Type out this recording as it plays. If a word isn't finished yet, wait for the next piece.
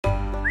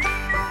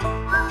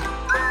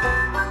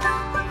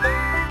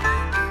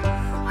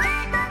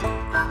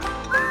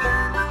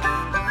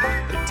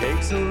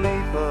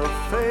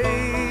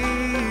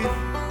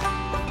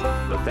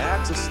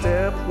a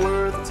step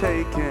worth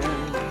taking.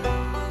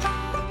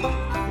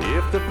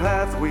 If the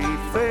path we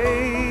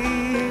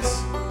face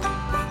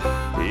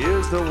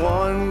is the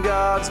one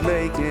God's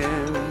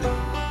making,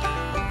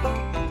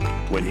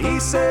 when He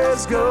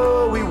says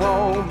go, we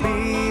won't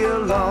be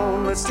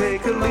alone. Let's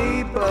take a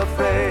leap of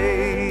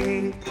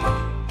faith.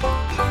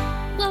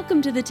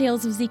 Welcome to the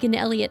Tales of Zeke and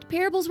Elliot,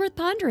 parables worth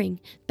pondering.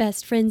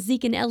 Best friends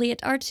Zeke and Elliot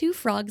are two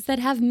frogs that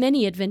have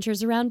many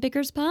adventures around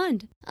Bicker's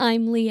Pond.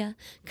 I'm Leah.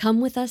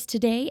 Come with us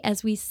today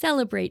as we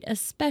celebrate a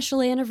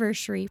special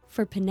anniversary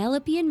for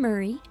Penelope and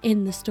Murray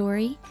in the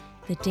story,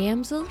 The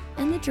Damsel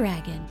and the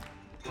Dragon.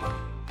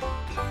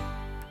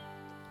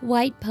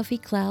 White puffy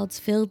clouds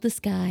filled the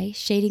sky,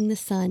 shading the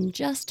sun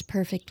just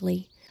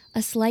perfectly.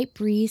 A slight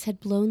breeze had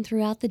blown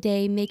throughout the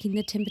day, making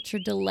the temperature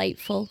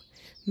delightful.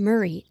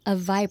 Murray, a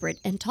vibrant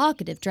and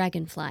talkative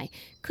dragonfly,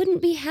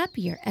 couldn't be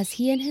happier as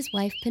he and his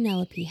wife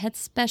Penelope had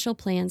special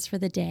plans for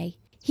the day.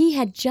 He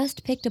had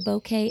just picked a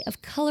bouquet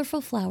of colorful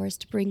flowers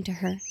to bring to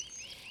her.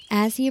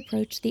 As he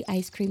approached the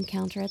ice cream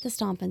counter at the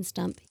Stomp and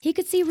Stump, he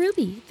could see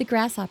Ruby, the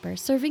grasshopper,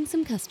 serving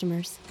some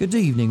customers. Good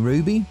evening,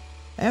 Ruby.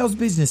 How's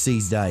business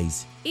these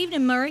days?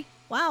 Evening, Murray.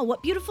 Wow,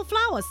 what beautiful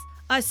flowers.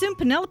 I assume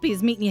Penelope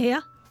is meeting you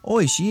here.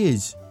 Oi, she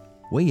is.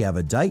 We have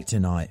a date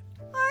tonight.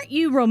 Aren't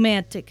you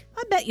romantic?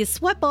 I bet you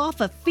swept off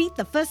her feet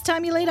the first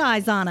time you laid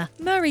eyes on her.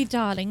 Murray,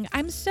 darling,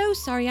 I'm so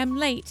sorry I'm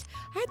late.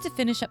 I had to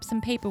finish up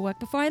some paperwork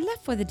before I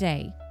left for the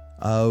day.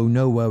 Oh,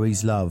 no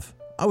worries, love.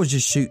 I was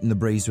just shooting the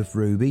breeze with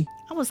Ruby.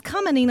 I was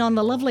commenting on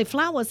the lovely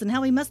flowers and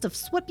how he must have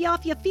swept you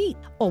off your feet,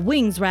 or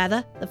wings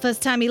rather, the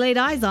first time he laid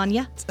eyes on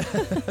you.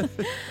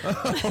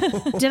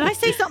 Did I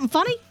say something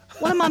funny?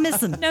 What am I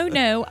missing?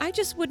 No, I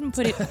just wouldn't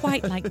put it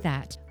quite like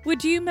that.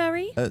 Would you,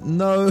 Murray?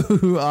 No,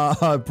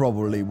 I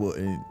probably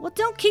wouldn't. Well,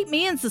 don't keep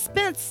me in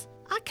suspense.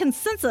 I can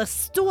sense a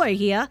story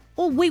here.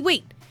 Oh,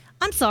 wait.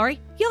 I'm sorry.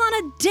 You're on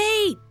a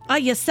date. Are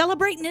you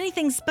celebrating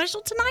anything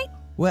special tonight?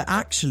 We're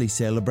actually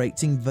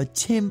celebrating the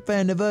 10th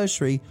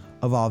anniversary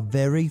of our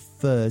very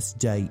first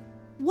date.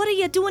 What are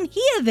you doing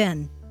here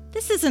then?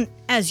 This isn't,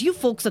 as you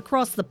folks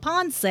across the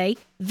pond say,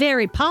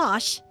 very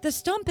posh. The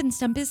Stomp and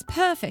Stump is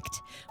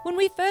perfect. When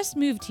we first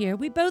moved here,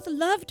 we both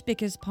loved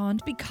Bicker's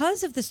Pond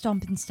because of the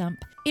Stomp and Stump.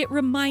 It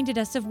reminded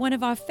us of one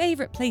of our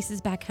favorite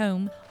places back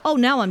home. Oh,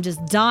 now I'm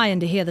just dying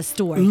to hear the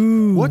story.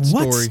 Ooh, What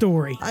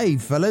story? Hey,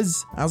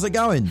 fellas. How's it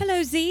going?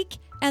 Hello, Zeke.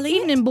 Elliot.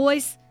 Evening,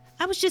 boys.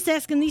 I was just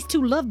asking these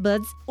two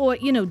lovebirds, or,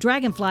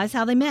 dragonflies,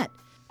 how they met.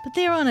 But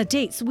they're on a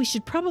date, so we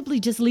should probably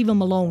just leave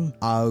them alone.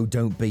 Oh,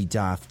 don't be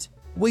daft.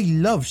 We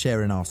love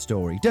sharing our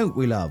story, don't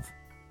we, love?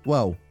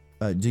 Well,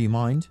 do you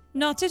mind?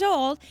 Not at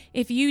all,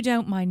 if you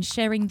don't mind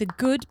sharing the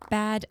good,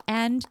 bad,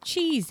 and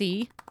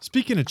cheesy.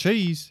 Speaking of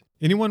cheese,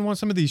 anyone want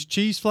some of these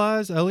cheese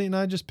flies Elliot and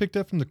I just picked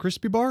up from the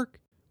Crispy Bark?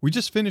 We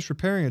just finished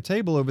repairing a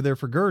table over there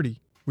for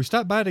Gertie. We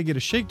stopped by to get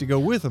a shake to go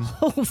with them.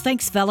 Oh,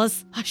 thanks,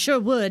 fellas. I sure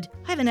would.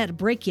 I haven't had a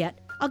break yet.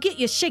 I'll get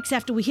you shakes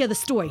after we hear the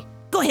story.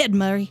 Go ahead,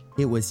 Murray.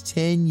 It was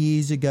 10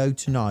 years ago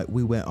tonight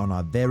we went on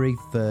our very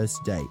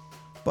first date.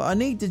 But I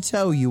need to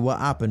tell you what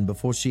happened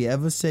before she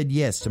ever said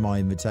yes to my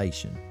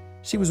invitation.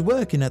 She was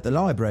working at the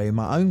library in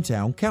my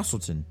hometown,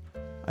 Castleton.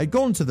 I'd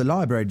gone to the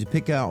library to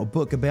pick out a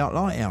book about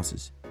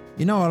lighthouses.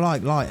 You know I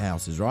like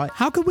lighthouses, right?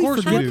 How could we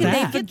forget How could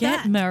that? they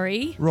forget,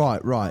 Murray?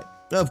 Right.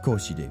 Of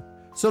course you do.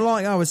 So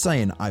like I was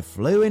saying, I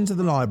flew into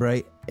the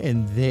library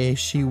and there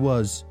she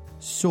was,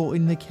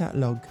 sorting the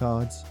catalogue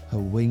cards. Her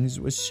wings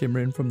were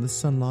shimmering from the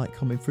sunlight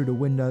coming through the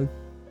window.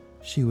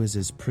 She was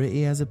as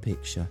pretty as a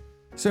picture.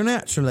 So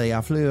naturally, I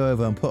flew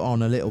over and put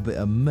on a little bit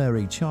of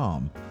Murray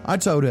charm. I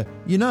told her,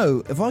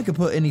 if I could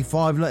put any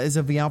 5 letters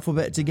of the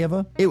alphabet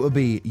together, it would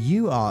be,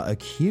 you are a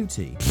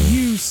cutie.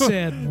 You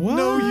said what?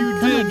 No, you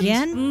Come didn't.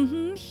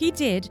 again? He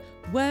did,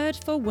 word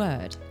for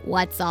word.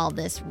 What's all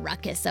this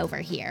ruckus over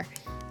here?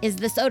 Is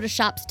the soda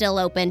shop still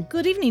open?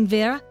 Good evening,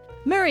 Vera.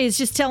 Murray is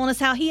just telling us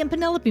how he and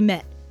Penelope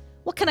met.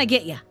 What can I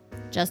get you?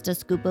 Just a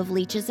scoop of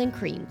leeches and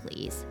cream,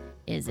 please.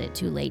 Is it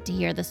too late to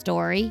hear the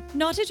story?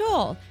 Not at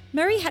all.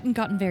 Murray hadn't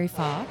gotten very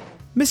far.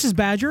 Mrs.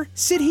 Badger,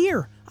 sit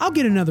here. I'll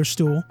get another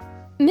stool.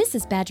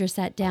 Mrs. Badger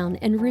sat down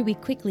and Ruby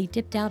quickly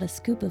dipped out a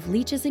scoop of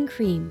leeches and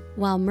cream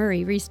while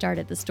Murray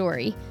restarted the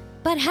story,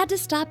 but had to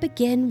stop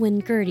again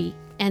when Gertie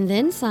and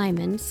then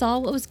Simon saw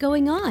what was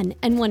going on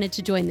and wanted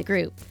to join the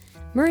group.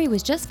 Murray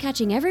was just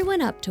catching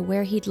everyone up to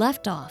where he'd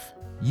left off.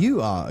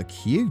 You are a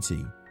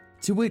cutie.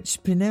 To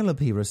which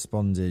Penelope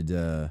responded,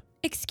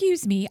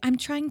 Excuse me, I'm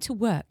trying to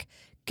work.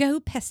 Go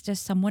pester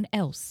someone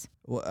else.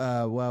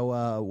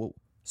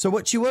 So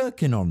what you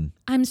working on?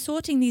 I'm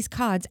sorting these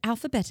cards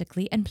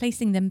alphabetically and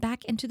placing them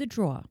back into the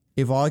drawer.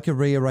 If I could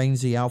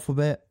rearrange the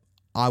alphabet,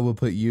 I would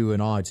put you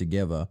and I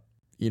together.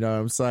 You know what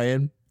I'm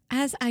saying?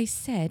 As I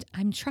said,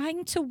 I'm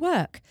trying to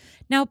work.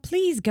 Now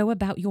please go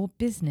about your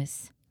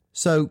business.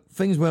 So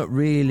things weren't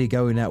really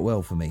going that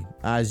well for me,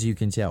 as you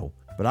can tell.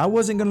 But I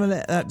wasn't going to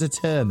let that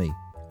deter me.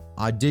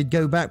 I did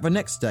go back the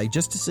next day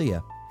just to see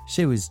her.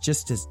 She was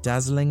just as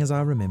dazzling as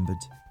I remembered.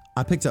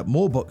 I picked up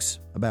more books,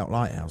 about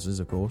lighthouses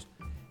of course,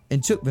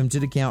 and took them to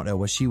the counter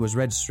where she was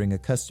registering a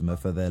customer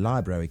for their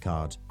library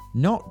card.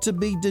 Not to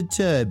be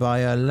deterred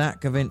by her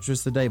lack of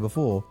interest the day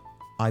before,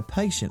 I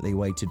patiently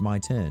waited my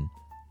turn,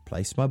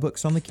 placed my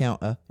books on the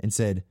counter and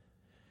said,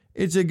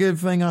 "It's a good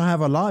thing I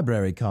have a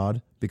library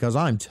card because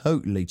I'm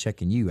totally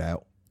checking you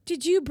out."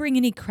 Did you bring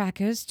any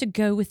crackers to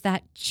go with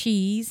that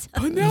cheese?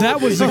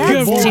 That was a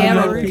good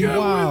one.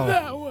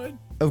 Wow.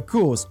 Of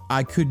course,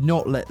 I could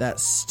not let that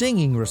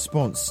stinging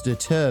response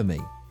deter me,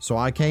 so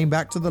I came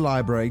back to the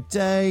library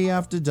day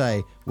after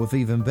day with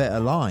even better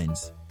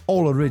lines.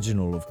 All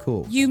original, of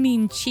course. You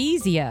mean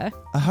cheesier?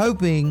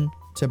 Hoping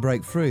to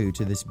break through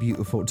to this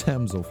beautiful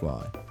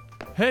damselfly.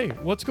 Hey,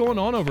 what's going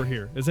on over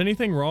here? Is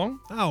anything wrong?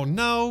 Oh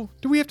no.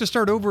 Do we have to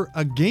start over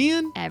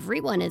again?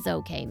 Everyone is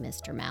okay,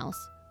 Mr. Mouse.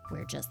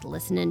 We're just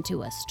listening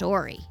to a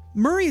story.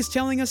 Murray is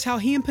telling us how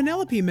he and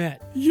Penelope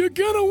met. You're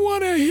gonna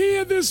want to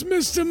hear this,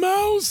 Mr.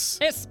 Mouse.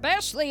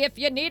 Especially if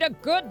you need a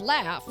good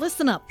laugh.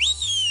 Listen up.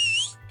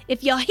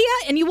 If you're here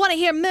and you want to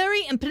hear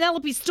Murray and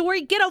Penelope's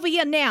story, get over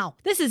here now.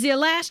 This is your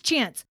last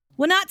chance.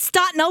 We're not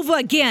starting over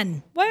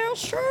again. Well,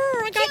 sure,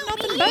 I got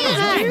nothing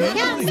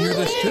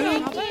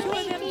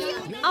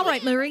better. All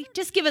right, Murray,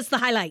 just give us the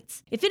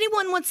highlights. If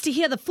anyone wants to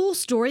hear the full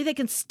story, they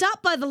can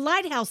stop by the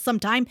lighthouse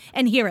sometime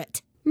and hear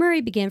it.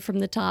 Murray began from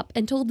the top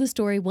and told the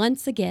story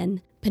once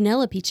again.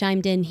 Penelope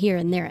chimed in here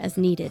and there as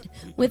needed,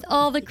 with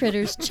all the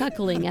critters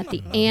chuckling at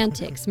the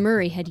antics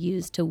Murray had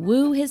used to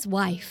woo his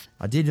wife.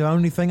 I did the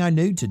only thing I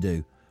knew to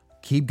do.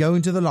 Keep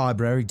going to the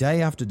library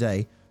day after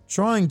day,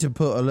 trying to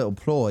put a little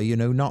ploy,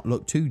 not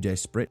look too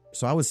desperate,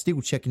 so I was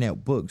still checking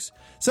out books,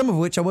 some of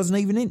which I wasn't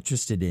even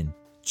interested in,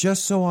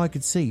 just so I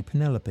could see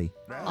Penelope.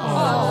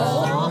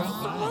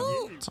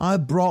 I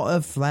brought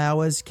her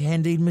flowers,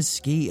 candied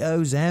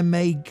mosquitoes, and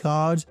made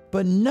cards,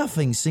 but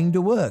nothing seemed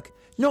to work.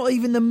 Not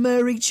even the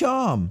Murray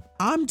charm.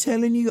 I'm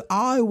telling you,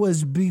 I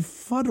was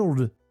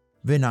befuddled.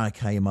 Then I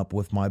came up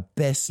with my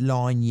best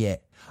line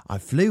yet. I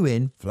flew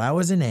in,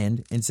 flowers in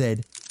hand, and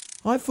said,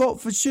 "I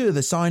thought for sure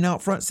the sign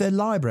out front said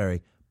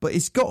library, but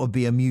it's got to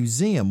be a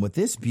museum with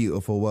this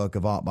beautiful work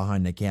of art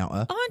behind the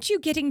counter." Aren't you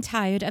getting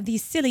tired of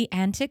these silly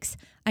antics?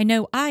 I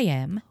know I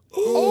am.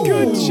 Oh,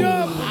 good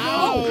job.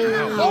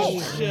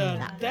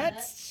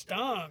 That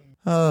stung.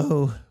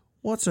 Oh,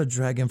 what's a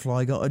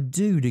dragonfly got to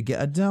do to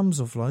get a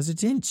damselfly's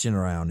attention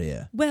around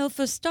here? Well,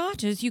 for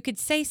starters, you could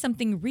say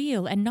something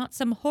real and not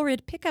some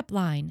horrid pickup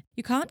line.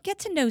 You can't get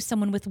to know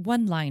someone with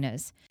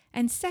one-liners.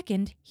 And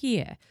second,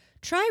 here,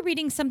 try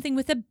reading something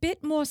with a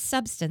bit more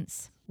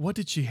substance. What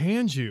did she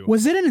hand you?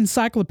 Was it an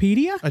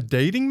encyclopedia? A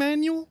dating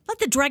manual? Let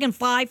the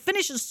dragonfly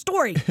finish his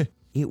story.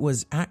 It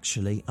was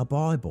actually a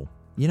Bible.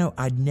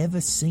 I'd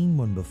never seen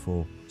one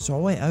before, so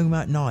I went home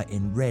at night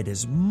and read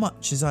as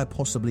much as I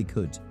possibly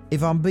could.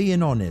 If I'm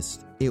being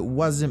honest, it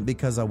wasn't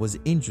because I was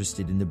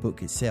interested in the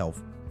book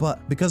itself,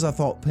 but because I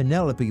thought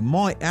Penelope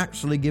might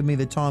actually give me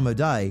the time of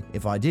day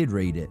if I did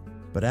read it.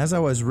 But as I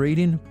was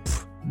reading,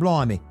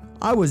 blimey,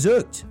 I was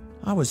hooked.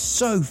 I was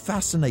so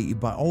fascinated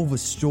by all the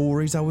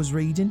stories I was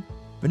reading.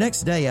 The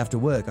next day after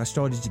work, I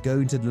started to go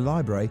into the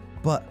library,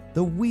 but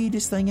the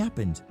weirdest thing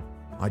happened.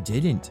 I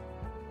didn't.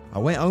 I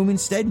went home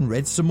instead and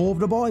read some more of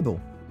the Bible.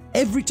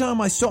 Every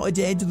time I started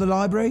to head to the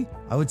library,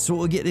 I would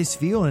sort of get this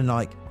feeling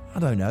like, I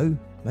don't know,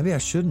 maybe I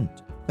shouldn't.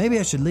 Maybe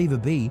I should leave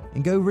it be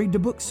and go read the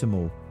book some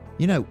more.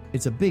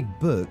 It's a big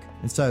book,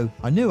 and so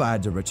I knew I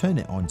had to return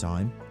it on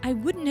time. I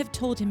wouldn't have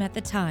told him at the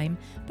time,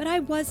 but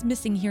I was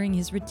missing hearing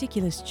his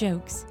ridiculous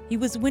jokes. He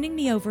was winning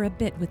me over a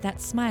bit with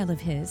that smile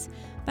of his,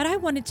 but I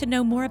wanted to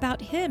know more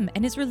about him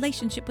and his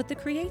relationship with the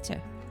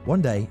Creator.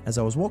 One day, as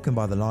I was walking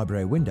by the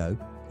library window,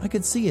 I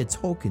could see her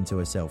talking to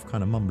herself,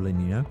 kind of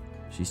mumbling,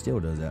 She still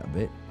does that a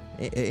bit.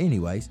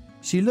 Anyways,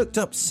 she looked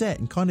upset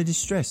and kind of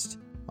distressed.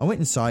 I went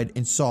inside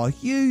and saw a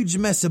huge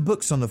mess of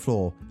books on the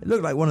floor. It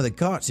looked like one of the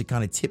carts had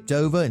kind of tipped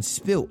over and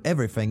spilt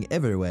everything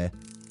everywhere.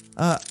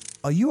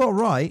 Are you all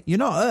right? You're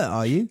not hurt,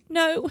 are you?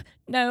 No.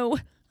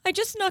 I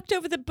just knocked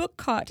over the book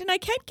cart and I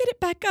can't get it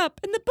back up,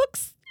 and the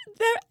books,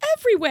 they're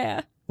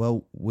everywhere.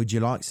 Well, would you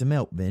like some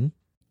help, then?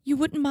 You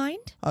wouldn't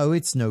mind? Oh,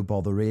 it's no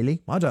bother,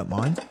 really. I don't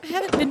mind. I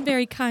haven't been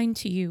very kind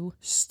to you.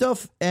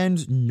 Stuff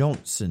and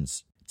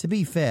nonsense. To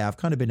be fair, I've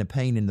kind of been a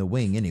pain in the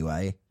wing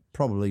anyway.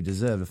 Probably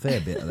deserve a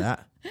fair bit of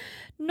that.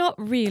 Not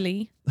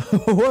really.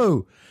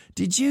 Whoa!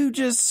 Did you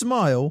just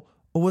smile,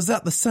 or was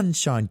that the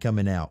sunshine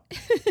coming out?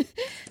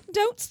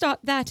 Don't start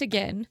that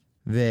again.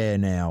 There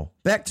now.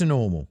 Back to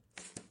normal.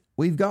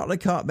 We've got the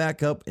cart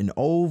back up and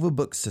all the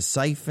books are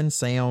safe and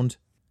sound.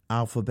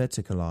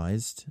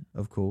 Alphabeticalized,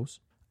 of course.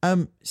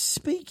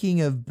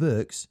 Speaking of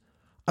books,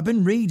 I've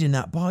been reading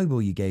that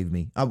Bible you gave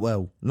me.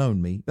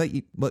 Loaned me, but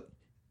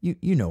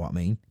you know what I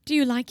mean. Do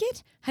you like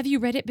it? Have you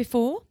read it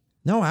before?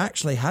 No, I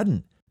actually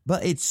hadn't,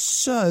 but it's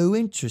so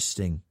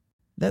interesting.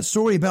 That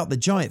story about the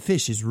giant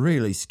fish is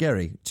really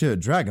scary, to a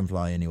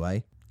dragonfly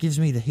anyway. Gives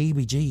me the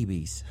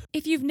heebie-jeebies.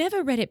 If you've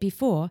never read it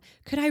before,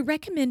 could I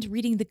recommend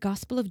reading the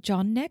Gospel of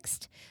John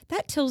next?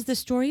 That tells the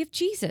story of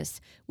Jesus,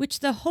 which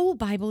the whole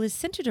Bible is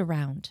centered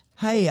around.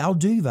 Hey, I'll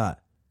do that.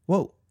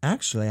 Well,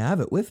 actually, I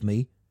have it with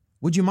me.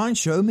 Would you mind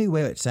showing me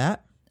where it's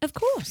at? Of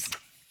course.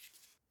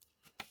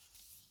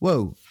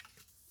 Whoa,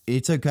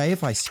 it's okay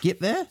if I skip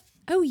there?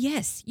 Oh,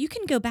 yes, you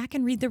can go back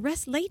and read the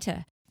rest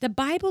later. The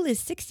Bible is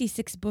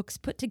 66 books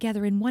put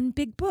together in one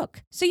big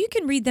book, so you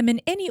can read them in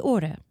any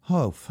order.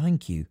 Oh,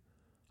 thank you.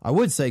 I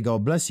would say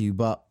God bless you,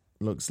 but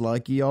looks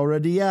like he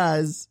already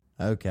has.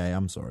 Okay,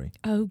 I'm sorry.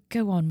 Oh,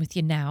 go on with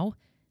you now.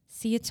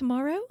 See you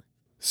tomorrow?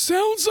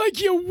 Sounds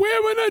like you're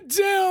wearing her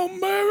down,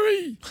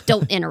 Murray.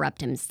 Don't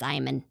interrupt him,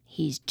 Simon.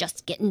 He's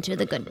just getting to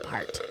the good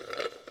part.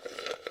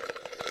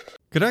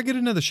 Could I get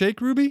another shake,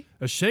 Ruby?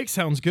 A shake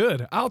sounds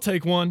good. I'll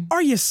take one.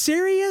 Are you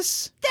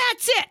serious?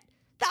 That's it!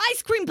 The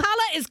ice cream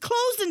parlor is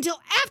closed until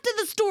after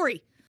the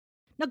story.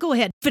 Now go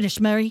ahead,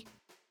 finish, Mary.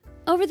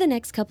 Over the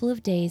next couple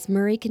of days,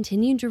 Murray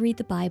continued to read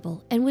the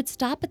Bible and would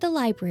stop at the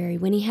library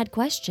when he had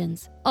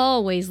questions,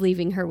 always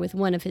leaving her with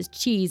one of his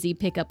cheesy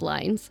pickup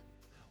lines.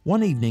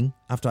 One evening,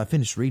 after I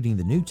finished reading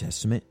the New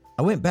Testament,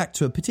 I went back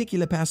to a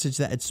particular passage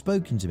that had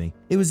spoken to me.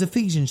 It was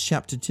Ephesians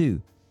chapter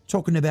 2,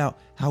 talking about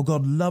how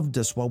God loved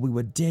us while we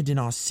were dead in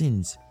our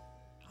sins.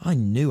 I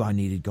knew I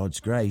needed God's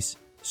grace,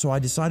 so I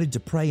decided to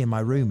pray in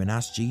my room and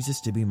ask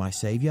Jesus to be my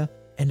Savior,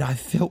 and I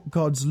felt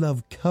God's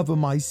love cover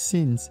my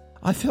sins.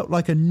 I felt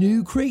like a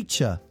new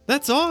creature.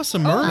 That's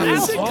awesome, Murray.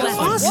 That's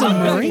awesome,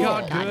 Murray.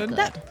 Good.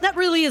 That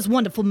really is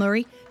wonderful,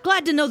 Murray.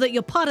 Glad to know that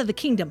you're part of the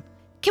kingdom.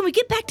 Can we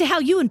get back to how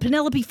you and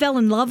Penelope fell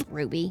in love?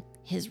 Ruby,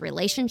 his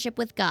relationship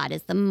with God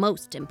is the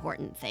most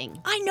important thing.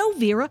 I know,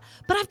 Vera,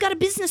 but I've got a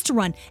business to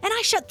run, and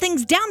I shut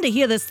things down to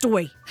hear this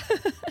story.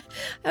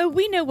 Oh,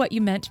 we know what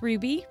you meant,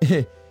 Ruby.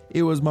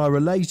 It was my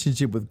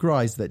relationship with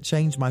Christ that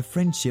changed my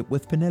friendship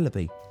with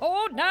Penelope.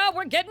 Oh, now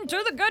we're getting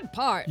to the good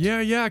part.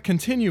 Yeah,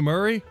 continue,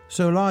 Murray.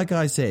 So like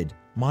I said,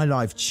 my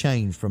life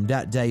changed from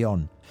that day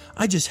on.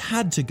 I just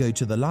had to go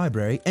to the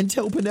library and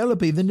tell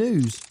Penelope the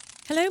news.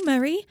 Hello,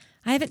 Murray.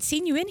 I haven't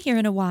seen you in here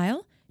in a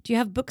while. Do you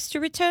have books to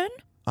return?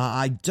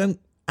 I don't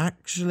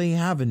actually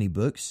have any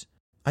books.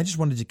 I just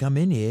wanted to come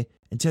in here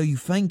and tell you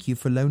thank you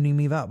for loaning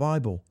me that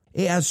Bible.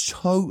 It has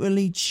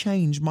totally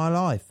changed my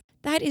life.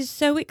 That is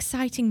so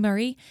exciting,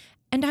 Murray.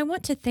 And I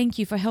want to thank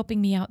you for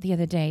helping me out the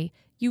other day.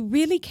 You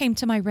really came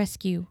to my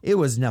rescue. It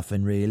was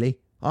nothing really.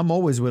 I'm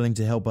always willing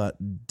to help a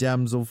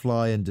damsel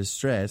fly in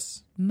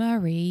distress.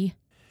 Murray.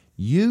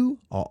 You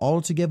are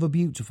altogether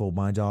beautiful,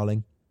 my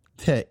darling.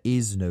 There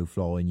is no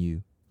flaw in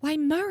you. Why,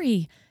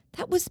 Murray,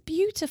 that was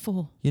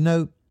beautiful. You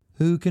know,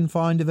 who can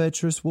find a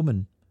virtuous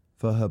woman?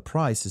 For her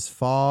price is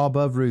far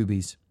above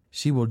rubies.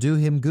 She will do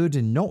him good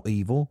and not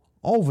evil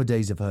all the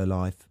days of her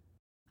life.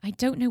 I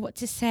don't know what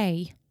to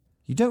say.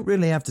 You don't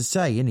really have to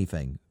say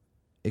anything,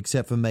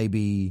 except for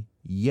maybe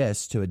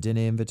yes to a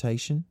dinner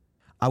invitation.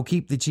 I'll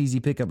keep the cheesy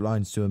pickup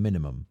lines to a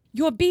minimum.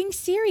 You're being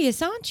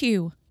serious, aren't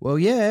you? Well,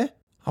 yeah.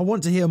 I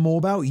want to hear more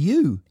about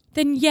you.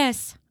 Then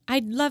yes,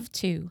 I'd love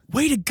to.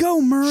 Way to go,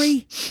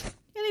 Murray.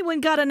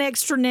 Anyone got an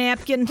extra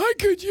napkin? I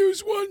could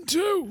use one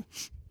too.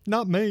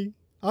 Not me.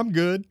 I'm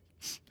good.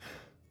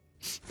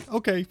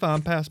 Okay,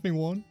 fine, pass me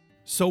one.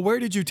 So where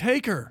did you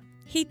take her?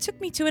 He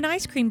took me to an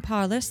ice cream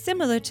parlor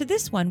similar to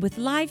this one with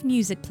live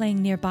music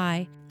playing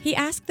nearby. He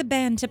asked the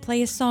band to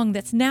play a song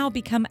that's now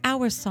become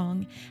our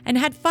song and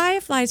had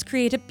fireflies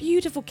create a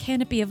beautiful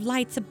canopy of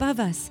lights above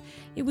us.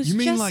 It was You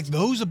mean just... like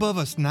those above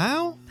us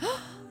now?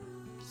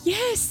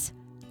 Yes,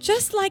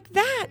 just like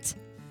that.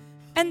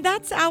 And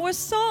that's our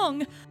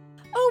song.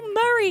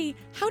 Oh, Murray,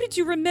 how did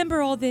you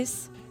remember all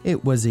this?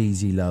 It was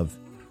easy, love.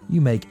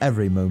 You make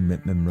every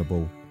moment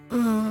memorable.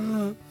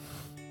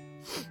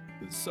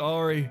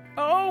 Sorry.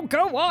 Oh,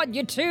 go on,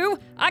 you two.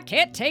 I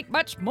can't take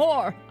much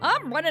more.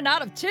 I'm running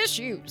out of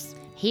tissues.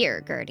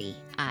 Here, Gertie,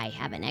 I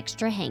have an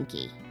extra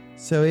hanky.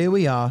 So here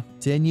we are,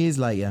 10 years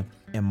later,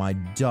 and my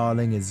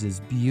darling is as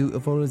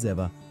beautiful as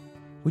ever.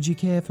 Would you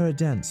care for a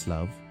dance,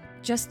 love?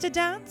 Just a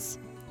dance?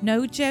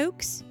 No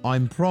jokes?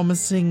 I'm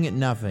promising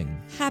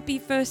nothing. Happy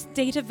first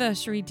date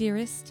anniversary,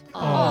 dearest.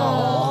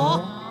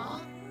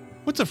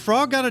 What's a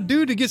frog got to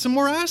do to get some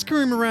more ice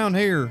cream around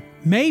here?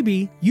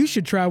 Maybe you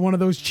should try one of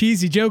those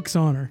cheesy jokes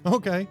on her.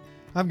 Okay,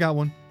 I've got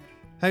one.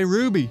 Hey,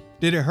 Ruby,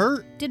 did it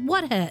hurt Did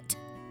what hurt?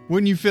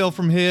 when you fell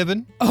from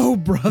heaven? Oh,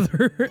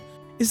 brother.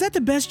 Is that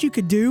the best you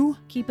could do?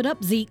 Keep it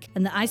up, Zeke,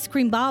 and the ice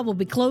cream bar will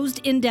be closed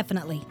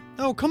indefinitely.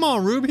 Oh, come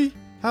on, Ruby.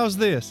 How's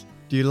this?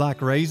 Do you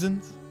like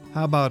raisins?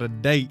 How about a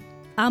date?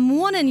 I'm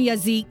warning you,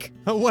 Zeke.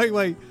 Oh,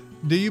 wait.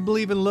 Do you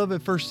believe in love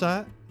at first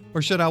sight?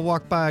 Or should I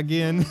walk by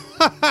again?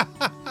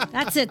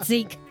 That's it,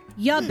 Zeke.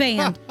 You're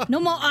banned. No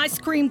more ice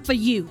cream for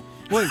you.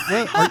 Wait,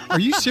 what? Are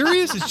you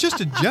serious? It's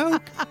just a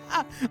joke.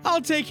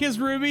 I'll take his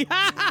Ruby.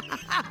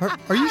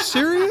 Are you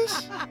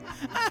serious?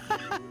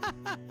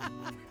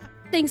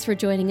 Thanks for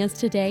joining us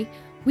today.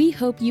 We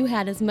hope you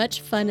had as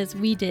much fun as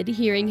we did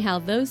hearing how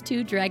those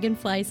two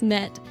dragonflies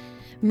met.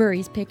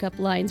 Murray's pickup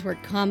lines were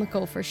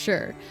comical for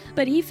sure,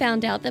 but he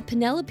found out that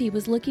Penelope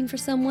was looking for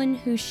someone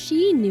who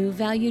she knew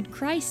valued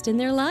Christ in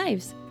their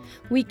lives.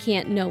 We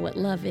can't know what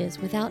love is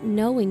without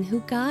knowing who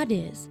God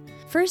is.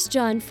 1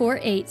 John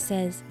 4:8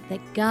 says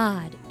that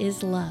God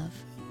is love.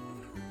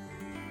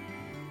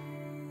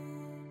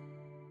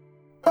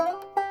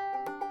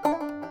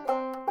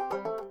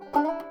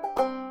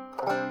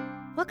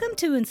 Welcome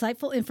to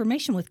Insightful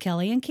Information with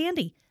Kelly and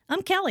Candy.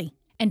 I'm Kelly.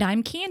 And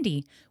I'm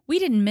Candy. We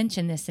didn't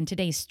mention this in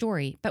today's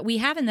story, but we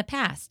have in the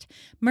past.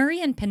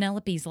 Murray and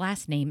Penelope's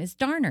last name is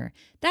Darner.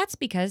 That's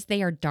because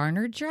they are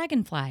darner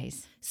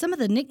dragonflies. Some of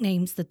the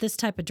nicknames that this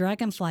type of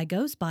dragonfly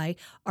goes by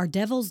are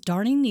Devil's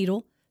Darning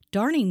Needle,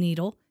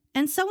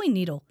 and Sewing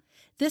Needle.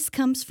 This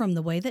comes from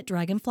the way that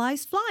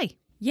dragonflies fly.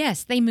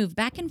 Yes, they move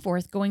back and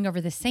forth going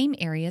over the same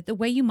area the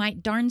way you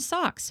might darn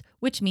socks,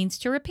 which means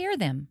to repair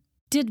them.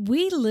 Did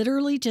we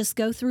literally just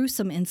go through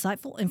some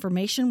insightful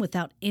information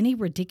without any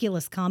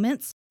ridiculous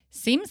comments?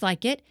 Seems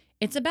like it.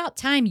 It's about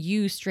time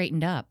you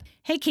straightened up.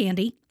 Hey,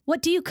 Candy,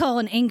 what do you call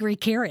an angry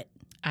carrot?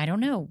 I don't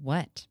know.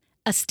 What?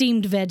 A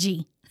steamed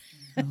veggie.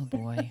 Oh,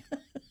 boy.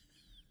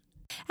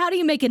 How do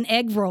you make an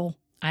egg roll?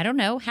 I don't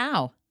know.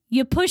 How?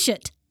 You push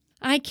it.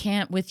 I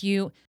can't with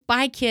you.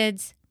 Bye,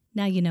 kids.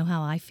 Now you know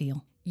how I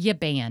feel. You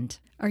banned.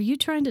 Are you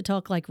trying to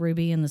talk like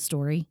Ruby in the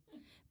story?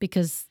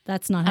 Because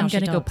that's not how she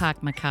talks. I'm going to go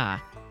park my car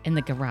in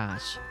the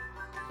garage.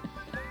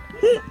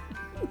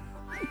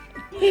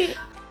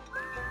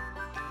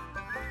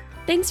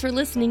 Thanks for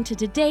listening to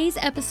today's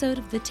episode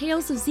of the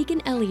Tales of Zeke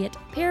and Elliot,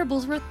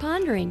 Parables Worth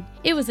Pondering.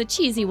 It was a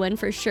cheesy one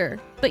for sure,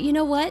 but you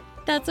know what?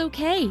 That's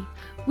okay.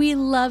 We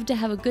love to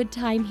have a good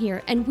time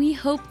here, and we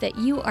hope that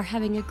you are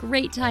having a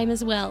great time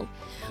as well.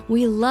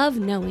 We love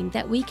knowing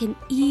that we can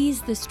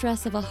ease the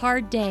stress of a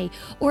hard day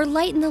or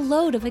lighten the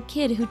load of a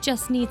kid who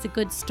just needs a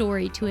good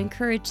story to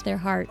encourage their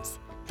hearts.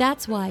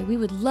 That's why we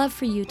would love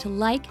for you to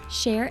like,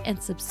 share,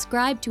 and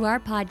subscribe to our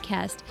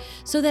podcast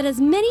so that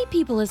as many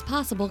people as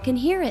possible can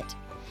hear it.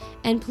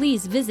 And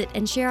please visit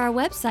and share our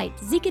website,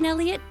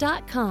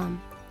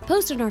 zekeandelliot.com.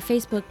 Post on our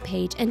Facebook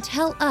page and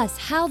tell us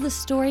how the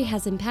story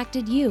has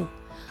impacted you.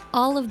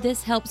 All of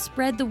this helps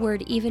spread the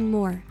word even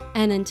more.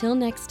 And until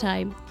next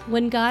time,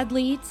 when God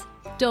leads,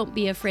 don't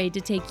be afraid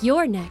to take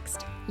your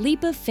next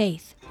leap of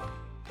faith.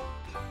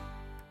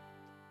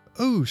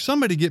 Oh,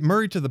 somebody get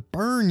Murray to the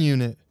burn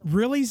unit.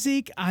 Really,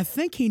 Zeke? I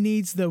think he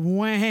needs the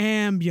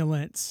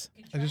ambulance.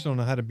 I just don't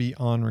know how to be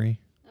ornery.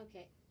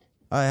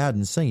 I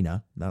hadn't seen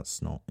her.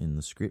 That's not in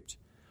the script.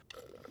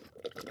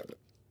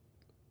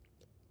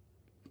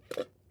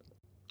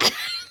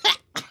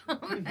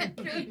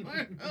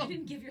 You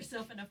didn't give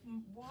yourself enough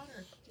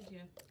water, did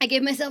you? I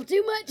gave myself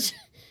too much.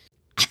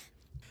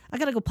 I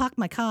gotta go park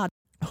my car.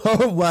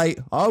 Oh, wait,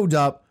 hold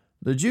up.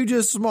 Did you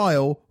just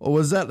smile, or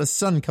was that the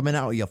sun coming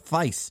out of your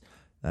face?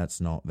 That's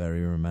not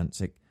very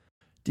romantic.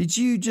 Did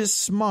you just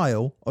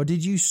smile, or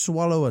did you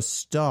swallow a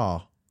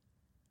star?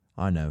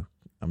 I know.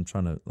 I'm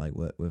trying to,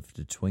 work with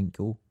the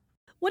twinkle.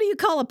 What do you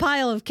call a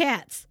pile of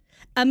cats?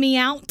 A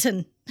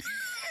meowton.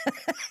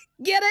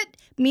 Get it?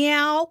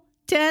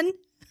 Meowton.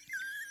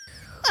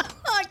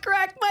 I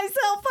cracked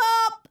myself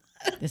up.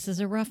 This is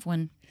a rough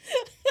one.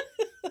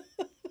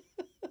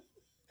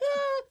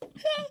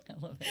 I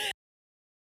love it.